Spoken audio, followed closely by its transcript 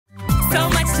So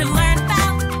much to learn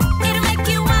about. It'll make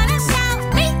you wanna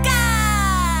shout,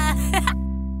 Meekah!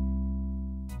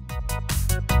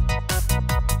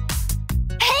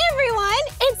 Hey everyone,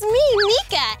 it's me,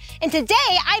 Meekah. And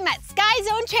today I'm at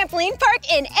SkyZone Trampoline Park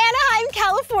in Anaheim,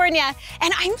 California.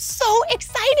 And I'm so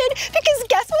excited because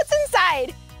guess what's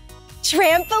inside?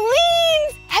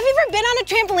 Trampolines! Have you ever been on a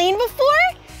trampoline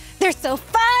before? They're so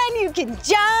fun, you can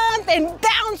jump and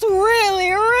bounce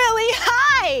really, really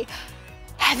high.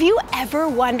 Have you ever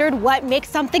wondered what makes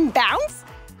something bounce?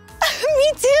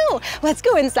 Me too. Let's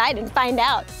go inside and find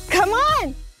out. Come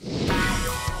on.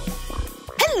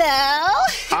 Hello.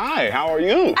 Hi, how are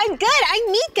you? I'm good,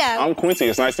 I'm Meekah. I'm Quincy,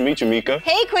 it's nice to meet you, Meekah.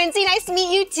 Hey Quincy, nice to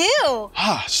meet you too.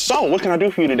 So, what can I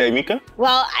do for you today, Meekah?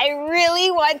 Well, I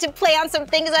really want to play on some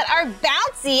things that are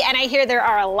bouncy, and I hear there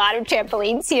are a lot of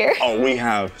trampolines here. Oh, we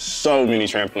have so many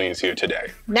trampolines here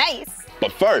today. Nice.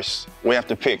 But first, we have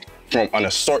to pick from an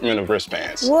assortment of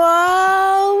wristbands.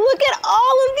 Whoa, look at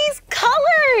all of these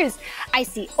colors. I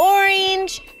see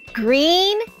orange,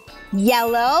 green,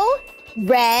 yellow,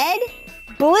 red,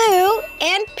 blue,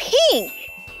 and pink.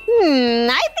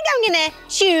 I think I'm gonna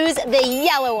choose the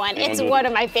yellow one. It's one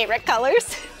of my favorite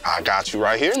colors. I got you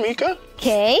right here, Meekah.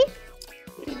 Okay.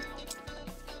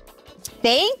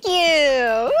 Thank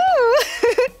you. Ooh.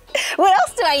 What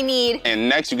else do I need? And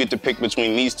next, you get to pick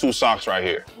between these two socks right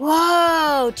here.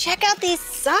 Whoa, check out these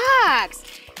socks.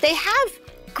 They have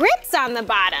grips on the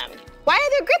bottom. Why are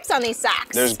there grips on these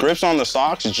socks? There's grips on the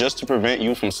socks just to prevent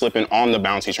you from slipping on the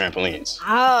bouncy trampolines.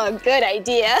 Oh, good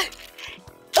idea.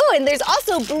 Oh, and there's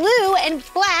also blue and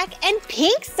black and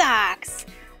pink socks.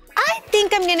 I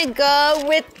think I'm gonna go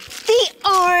with the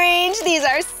orange. These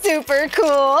are super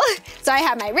cool. So I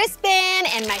have my wristband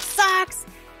and my socks,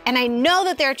 and I know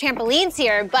that there are trampolines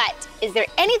here, but is there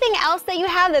anything else that you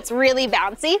have that's really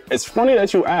bouncy? It's funny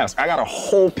that you ask. I got a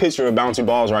whole picture of bouncy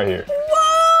balls right here.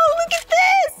 Whoa, look at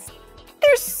this.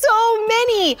 There's so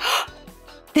many.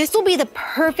 This will be the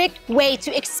perfect way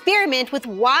to experiment with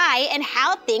why and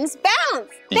how things bounce.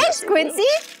 Thanks, Quincy.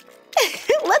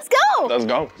 Let's go. Let's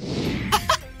go.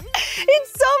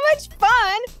 It's so much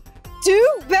fun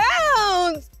to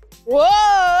bounce.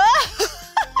 Whoa.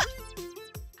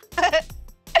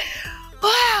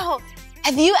 Wow.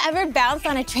 Have you ever bounced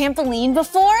on a trampoline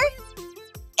before?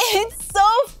 It's so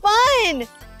fun.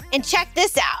 And check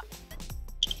this out.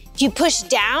 If you push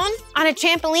down on a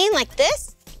trampoline like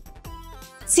this,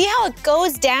 see how it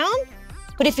goes down?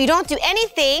 But if you don't do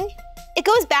anything, it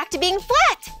goes back to being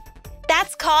flat.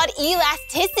 That's called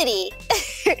elasticity.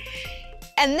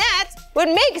 And that's what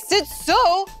makes it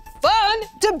so fun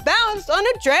to bounce on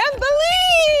a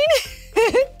trampoline.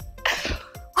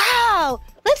 Wow,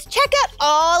 let's check out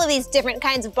all of these different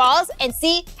kinds of balls and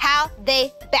see how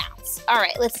they bounce. All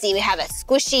right, let's see, we have a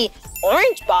squishy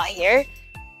orange ball here.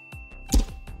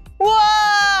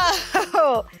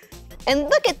 Whoa! And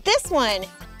look at this one.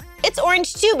 It's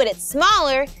orange too, but it's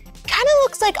smaller. Kind of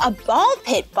looks like a ball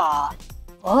pit ball.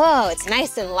 Whoa, it's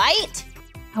nice and light.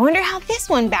 I wonder how this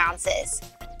one bounces.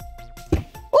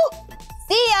 Ooh,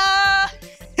 see ya!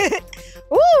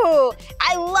 Ooh,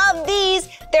 I love these.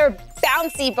 They're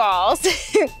bouncy balls.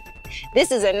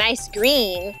 This is a nice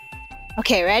green.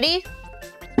 Okay, ready?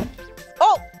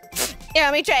 Oh, yeah,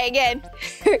 let me try again.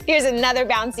 Here's another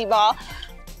bouncy ball.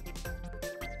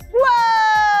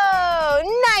 Whoa,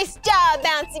 nice job,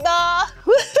 bouncy ball.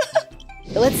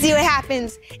 Let's see what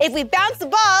happens if we bounce the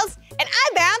balls and I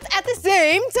bounce at the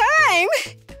same time.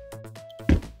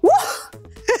 Woo!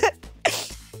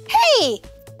 Hey,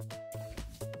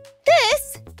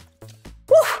 this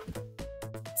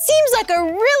seems like a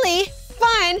really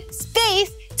fun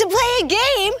space to play a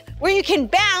game where you can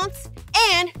bounce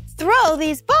and throw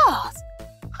these balls.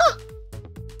 Huh.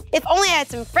 If only I had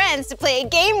some friends to play a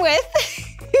game with.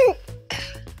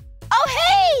 Oh,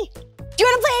 hey! Do you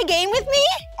want to play a game with me?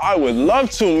 I would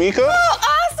love to, Meekah. Oh,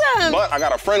 awesome! But I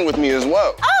got a friend with me as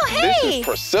well. Oh, hey! This is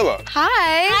Priscilla.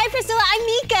 Hi. Hi, Priscilla. I'm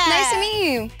Meekah. Nice to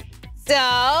meet you. So,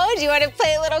 do you want to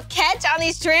play a little catch on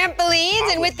these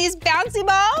trampolines and with these bouncy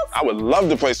balls? I would love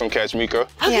to play some catch, Meekah.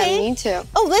 Okay. Yeah, me too.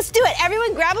 Oh, let's do it.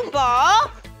 Everyone grab a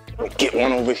ball. Get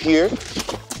one over here.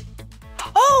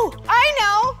 Oh, I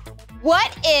know.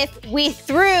 What if we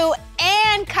threw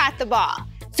and caught the ball?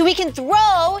 So we can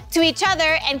throw to each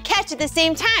other and catch at the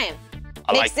same time.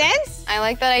 Make sense? I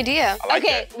like that idea.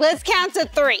 Okay, let's count to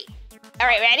 3. All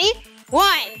right, ready?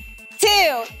 1,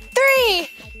 2, 3.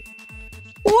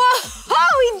 Whoa,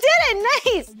 we did it,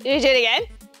 nice. Did you do it again?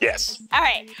 Yes. All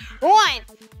right, 1,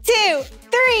 2,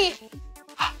 3.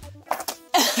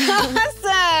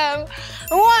 Awesome.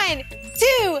 1,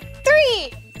 2,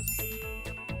 3.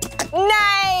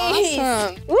 Nice.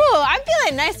 Awesome. Ooh, I'm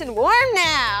feeling nice and warm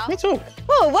now. Me too.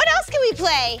 Ooh, what else can we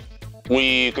play?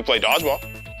 We could play dodgeball.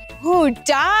 Ooh,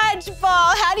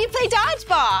 dodgeball. How do you play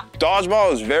dodgeball?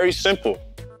 Dodgeball is very simple.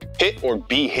 Hit or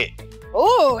be hit.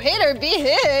 Ooh, hit or be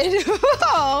hit. Ooh,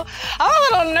 I'm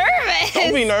a little nervous.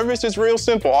 Don't be nervous, it's real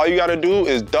simple. All you gotta do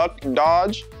is duck,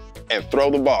 dodge, and throw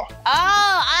the ball. Oh,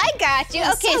 I got you.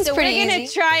 That Okay, sounds so we're pretty gonna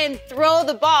easy. try and throw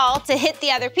the ball to hit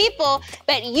the other people,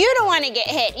 but you don't wanna get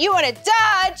hit. You wanna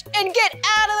dodge and get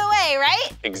out of the way,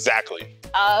 right? Exactly.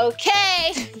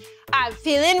 Okay, I'm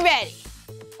feeling ready.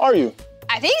 Are you?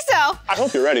 I think so. I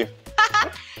hope you're ready.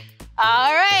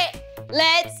 All right,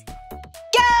 let's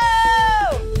go!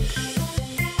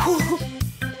 Oh!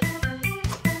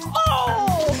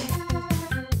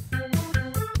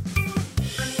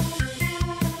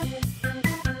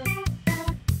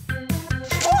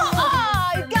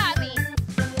 Oh, you got me.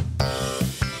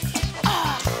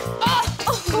 Oh.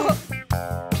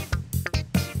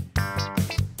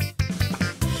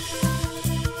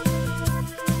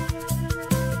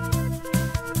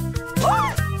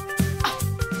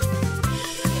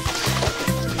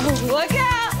 Look out!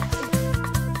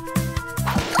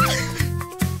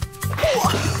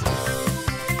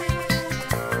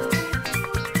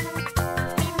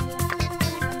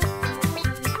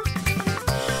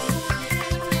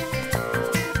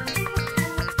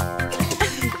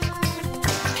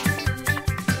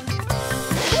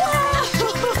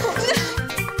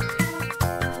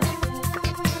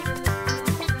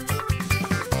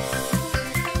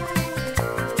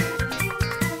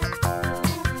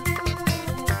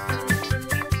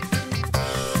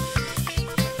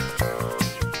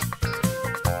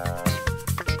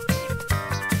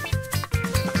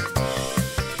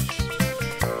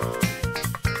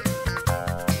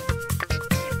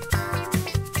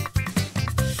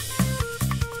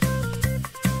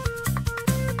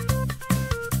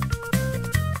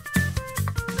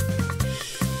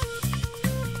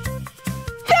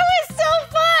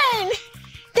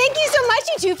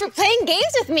 For playing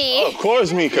games with me. Of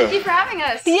course, Meekah. Thank you for having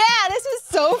us. Yeah, this was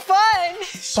so fun.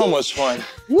 So much fun.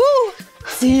 Woo!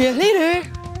 See you later.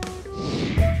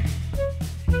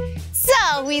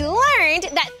 So we learned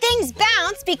that things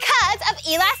bounce because of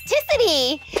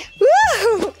elasticity.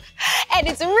 Woo! And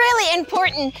it's really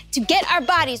important to get our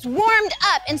bodies warmed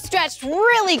up and stretched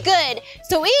really good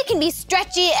so we can be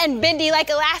stretchy and bendy like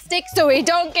elastic so we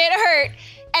don't get hurt.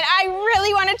 And I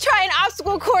really want to try an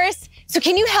obstacle course. So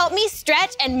can you help me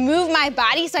stretch and move my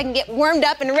body so I can get warmed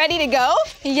up and ready to go?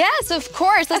 Yes, of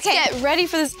course. Let's get ready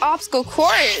for this obstacle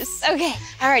course. Okay.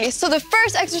 Alrighty, so the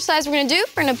first exercise we're gonna do,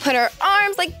 we're gonna put our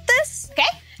arms like this. Okay.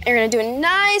 And we're gonna do a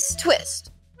nice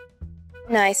twist.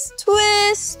 Nice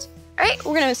twist. All right,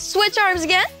 we're gonna switch arms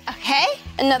again. Okay.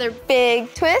 Another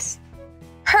big twist.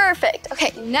 Perfect.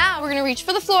 Okay, now we're gonna reach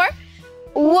for the floor.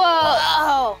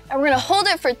 Whoa. And we're gonna hold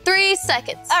it for 3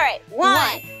 seconds. All right.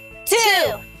 One,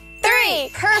 two, 3.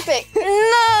 Perfect.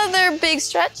 Another big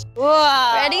stretch.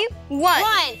 Whoa. Ready? One,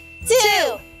 1,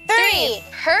 2, 3.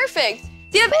 Perfect.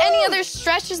 Do you have any other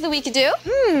stretches that we could do?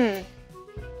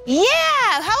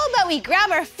 Yeah, how about we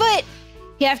grab our foot?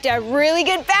 You have to have really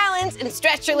good balance and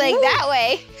stretch your leg that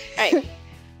way. All right.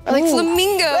 Or like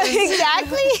flamingos.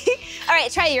 Exactly. All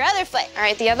right, try your other foot. All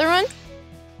right, the other one.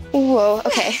 Whoa,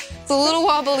 okay. It's a little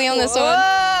wobbly on this one.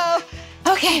 Whoa.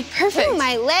 Okay, perfect. Ooh,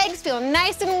 my legs feel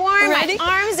nice and warm. Ready?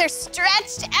 My arms are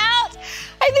stretched out.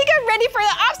 I think I'm ready for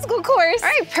the obstacle course. All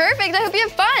right, perfect. I hope you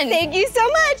have fun. Thank you so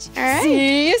much. All right.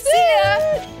 See you soon. See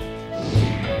ya.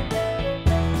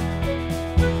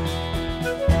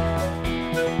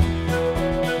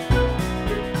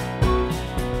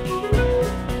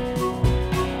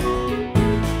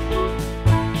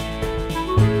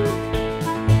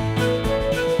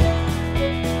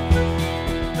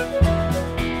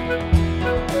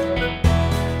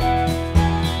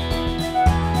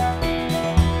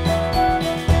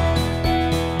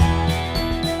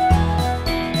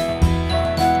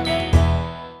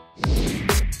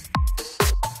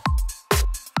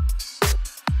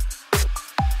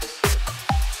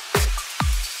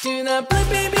 Do the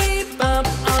Blippi beep bump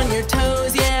on your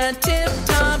toes, yeah, tip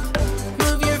top.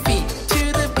 Move your feet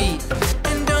to the beat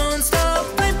and don't stop.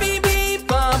 Blippi beep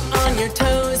bump on your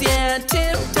toes, yeah,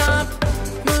 tip top.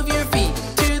 Move your feet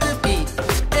to the beat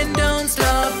and don't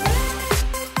stop.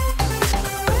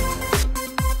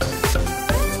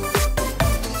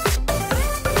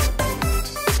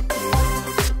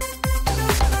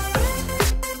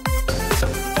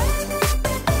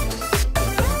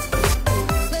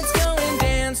 Let's go and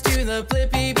dance to the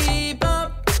Blippi beep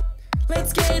bump.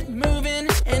 Let's get moving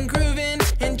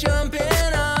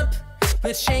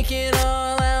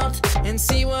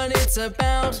it's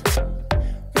about.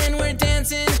 When we're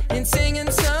dancing and singing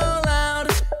so loud.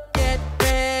 Get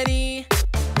ready,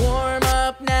 warm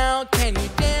up now. Can you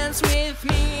dance with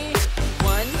me?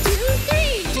 1, 2,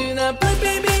 3. Do the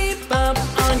Blippi beep bump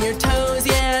on your toes,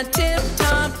 yeah, tip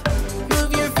top.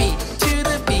 Move your feet to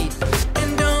the beat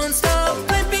and don't stop.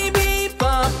 Blippi beep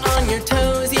bump on your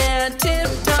toes, yeah, tip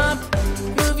top.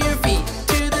 Move your feet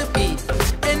to the beat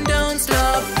and don't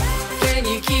stop. Can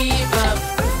you keep up?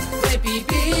 Blippi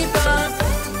beep bump.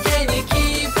 Can you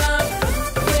keep up?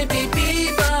 Blippi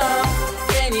beep bump.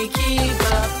 Can you keep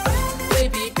up?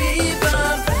 Blippi beep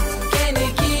bump. Can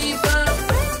you keep up?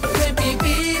 Blippi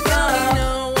beep bump. We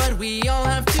know what we all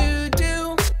have to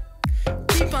do.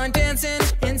 Keep on dancing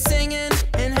and singing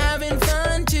and having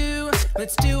fun too.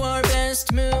 Let's do our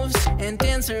best moves and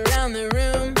dance around the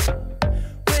room.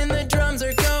 When the drums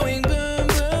are going boom,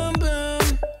 boom, boom.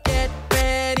 Get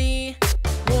ready,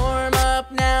 warm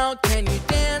up now. Can you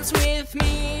dance with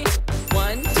me?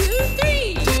 1, 2,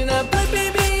 3. Do the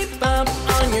Blippi beep bump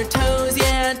on your toes,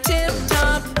 yeah, tip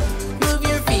top. Move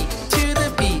your feet to the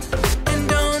beat and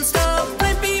don't stop.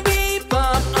 Blippi beep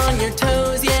bump on your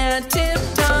toes, yeah, tip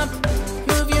top.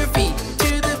 Move your feet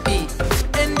to the beat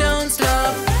and don't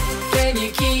stop. Can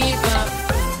you keep up?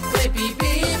 Blippi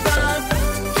beep bump.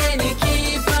 Can you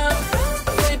keep up?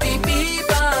 Blippi beep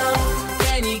bump.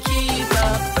 Can you keep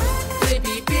up?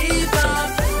 Blippi beep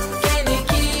bump. Can you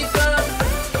keep up?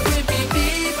 Blippi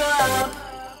beep bump.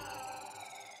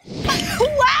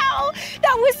 Wow,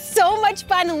 that was so much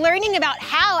fun learning about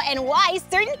how and why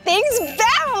certain things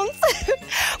bounce.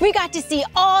 We got to see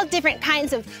all different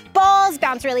kinds of balls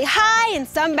bounce really high and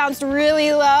some bounced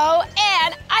really low,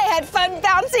 and I had fun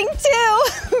bouncing too.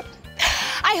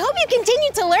 I hope you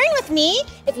continue to learn with me.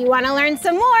 If you want to learn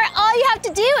some more, all you have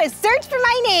to do is search for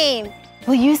my name.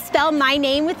 Will you spell my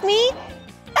name with me?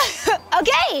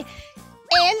 Okay,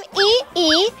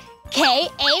 M-E-E-K-A-H.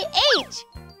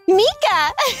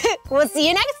 Meekah. We'll see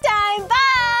you next time.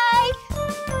 Bye.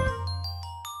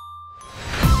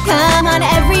 Come on,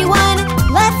 everyone,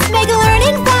 let's make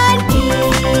learning fun.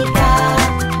 Meekah,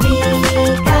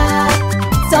 Meekah.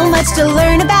 So much to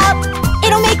learn about,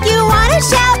 it'll make you want to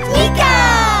shout,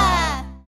 Meekah!